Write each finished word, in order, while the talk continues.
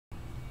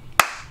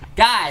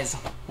Guys,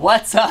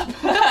 what's up?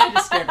 I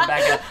just scared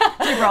Rebecca.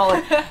 Keep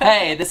rolling.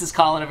 Hey, this is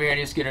Collin over here at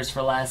E164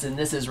 for Less, and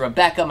this is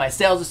Rebecca, my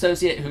sales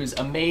associate, who's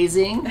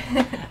amazing.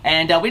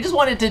 And we just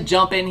wanted to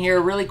jump in here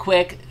really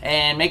quick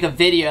and make a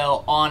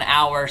video on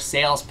our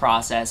sales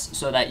process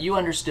so that you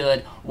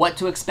understood what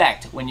to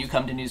expect when you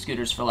come to New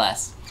Scooters for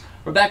Less.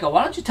 Rebecca,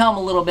 why don't you tell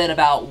them a little bit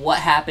about what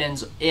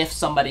happens if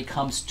somebody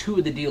comes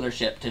to the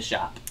dealership to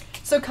shop?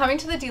 So coming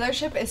to the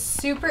dealership is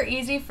super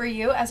easy for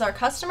you as our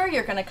customer.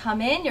 You're going to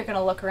come in, you're going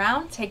to look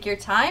around, take your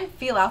time,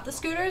 feel out the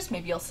scooters,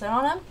 maybe you'll sit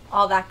on them,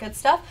 all that good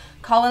stuff.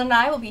 Collin and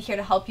I will be here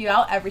to help you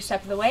out every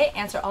step of the way,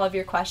 answer all of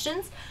your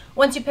questions.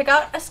 Once you pick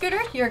out a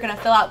scooter, you're going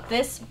to fill out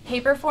this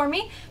paper for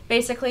me,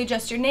 basically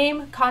just your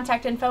name,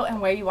 contact info,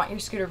 and where you want your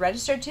scooter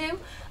registered to.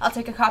 I'll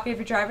take a copy of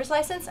your driver's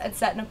license and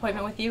set an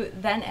appointment with you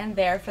then and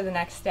there for the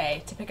next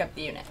day to pick up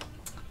the unit.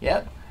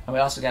 Yep. And we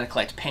also got to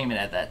collect payment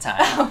at that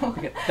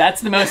time.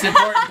 That's the most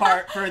important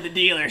part for the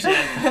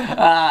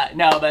dealership.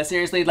 No, but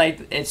seriously,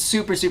 like, it's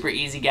super, super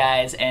easy,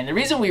 guys. And the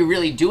reason we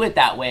really do it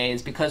that way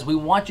is because we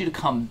want you to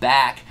come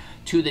back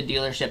to the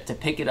dealership to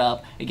pick it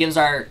up. It gives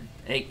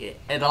it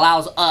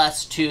allows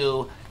us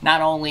to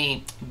not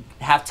only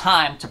have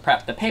time to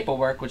prep the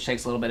paperwork, which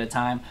takes a little bit of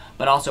time,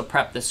 but also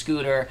prep the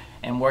scooter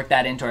and work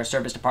that into our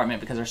service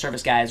department because our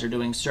service guys are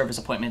doing service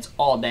appointments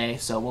all day.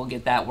 So we'll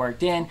get that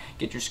worked in,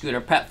 get your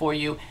scooter prepped for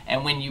you,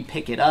 and when you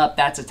pick it up,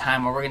 that's a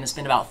time where we're going to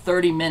spend about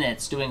 30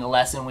 minutes doing a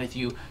lesson with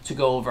you to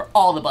go over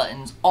all the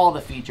buttons, all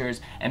the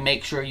features, and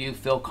make sure you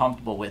feel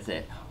comfortable with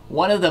it.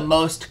 One of the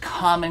most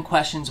common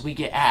questions we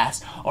get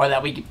asked, or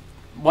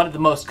one of the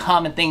most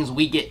common things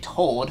we get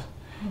told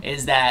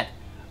is that,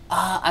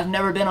 I've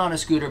never been on a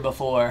scooter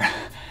before.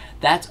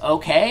 That's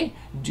okay.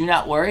 Do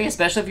not worry,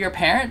 especially if you're a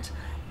parent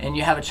and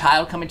you have a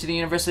child coming to the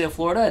University of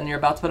Florida and you're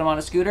about to put them on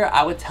a scooter.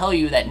 I would tell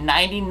you that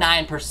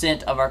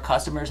 99% of our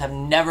customers have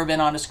never been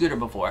on a scooter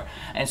before.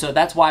 And so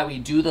that's why we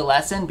do the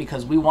lesson,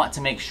 because we want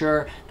to make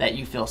sure that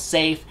you feel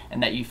safe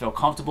and that you feel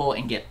comfortable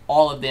and get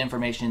all of the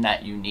information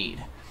that you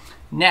need.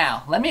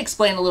 Now, let me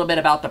explain a little bit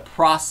about the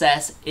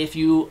process if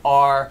you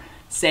are,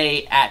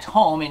 say, at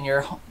home in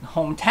your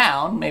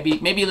hometown.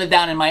 Maybe you live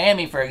down in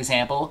Miami, for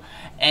example,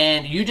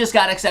 and you just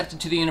got accepted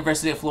to the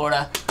University of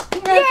Florida.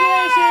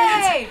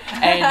 Congratulations! Yay!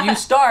 And you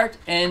start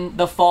in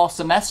the fall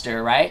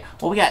semester, right?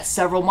 Well, we got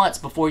several months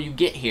before you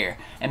get here,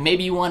 and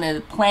maybe you want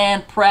to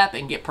plan, prep,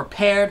 and get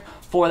prepared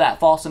for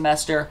that fall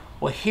semester.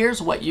 Well, here's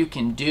what you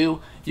can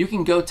do. You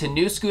can go to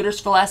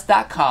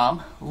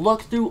newscootersforless.com,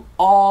 look through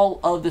all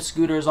of the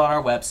scooters on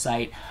our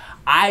website.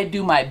 I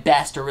do my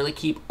best to really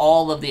keep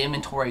all of the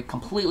inventory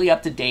completely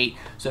up to date.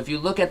 So if you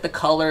look at the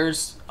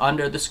colors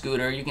under the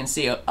scooter, you can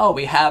see, oh,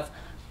 we have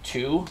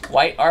 2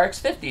 white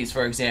RX-50s,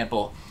 for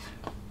example.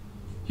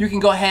 You can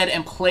go ahead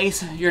and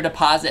place your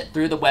deposit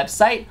through the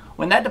website.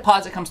 When that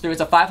deposit comes through,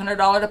 it's a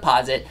 $500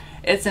 deposit.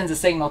 It sends a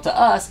signal to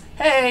us,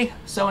 hey,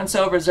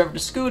 so-and-so reserved a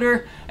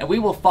scooter, and we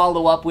will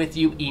follow up with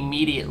you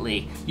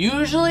immediately.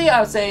 Usually,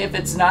 I would say if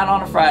it's not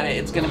on a Friday,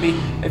 it's gonna be,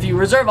 if you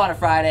reserve on a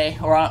Friday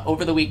or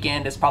over the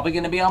weekend, it's probably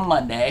gonna be on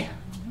Monday.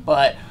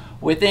 But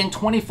within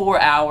 24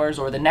 hours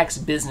or the next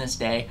business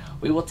day,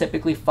 we will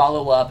typically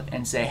follow up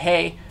and say,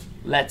 hey,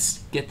 let's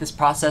get this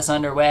process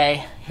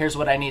underway. Here's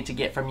what I need to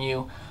get from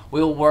you.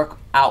 We'll work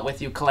out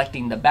with you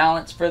collecting the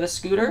balance for the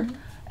scooter,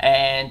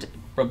 and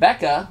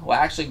Rebecca will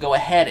actually go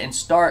ahead and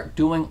start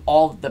doing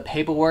all the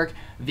paperwork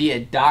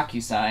via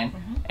DocuSign,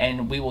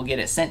 and we will get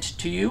it sent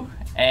to you,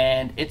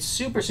 and it's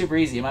super, super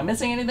easy. Am I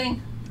missing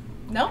anything?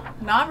 No,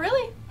 not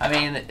really. I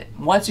mean,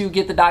 once you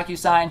get the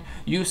DocuSign,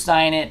 you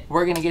sign it,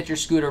 we're gonna get your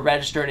scooter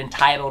registered and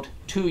titled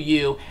to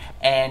you,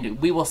 and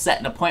we will set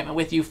an appointment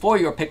with you for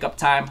your pickup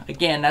time.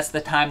 Again, that's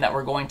the time that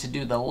we're going to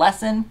do the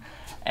lesson,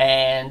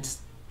 and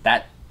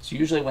that's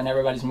usually when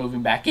everybody's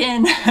moving back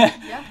in.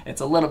 Yeah.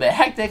 It's a little bit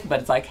hectic, but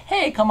it's like,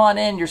 hey, come on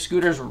in, your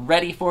scooter's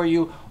ready for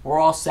you, we're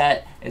all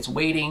set, it's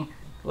waiting,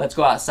 let's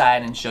go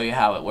outside and show you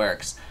how it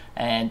works.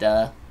 And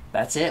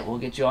that's it, we'll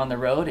get you on the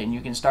road and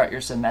you can start your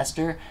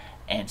semester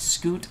and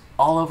scoot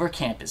all over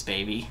campus,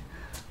 baby.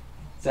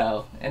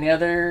 So, any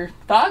other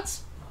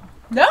thoughts?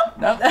 No.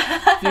 Nope.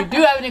 If you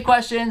do have any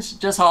questions,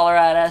 just holler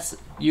at us.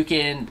 You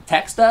can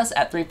text us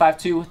at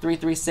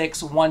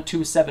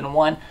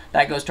 352-336-1271.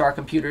 That goes to our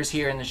computers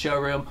here in the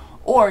showroom.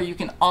 Or you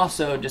can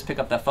also just pick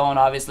up the phone,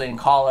 obviously, and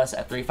call us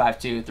at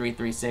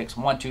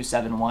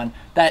 352-336-1271.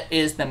 That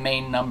is the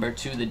main number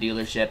to the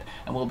dealership,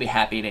 and we'll be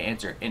happy to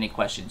answer any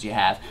questions you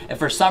have. If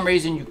for some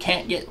reason you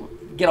can't get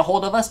a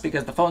hold of us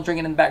because the phone's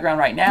ringing in the background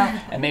right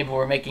now, and maybe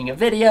we're making a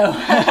video,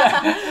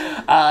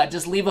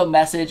 just leave a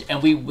message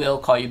and we will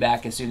call you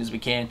back as soon as we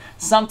can.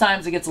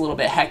 Sometimes it gets a little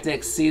bit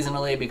hectic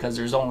seasonally because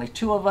there's only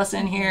 2 of us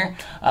in here,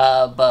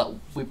 but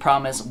we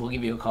promise we'll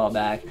give you a call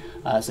back.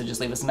 So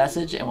just leave us a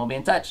message and we'll be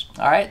in touch.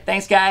 All right,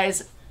 thanks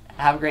guys.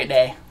 Have a great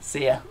day.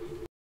 See ya.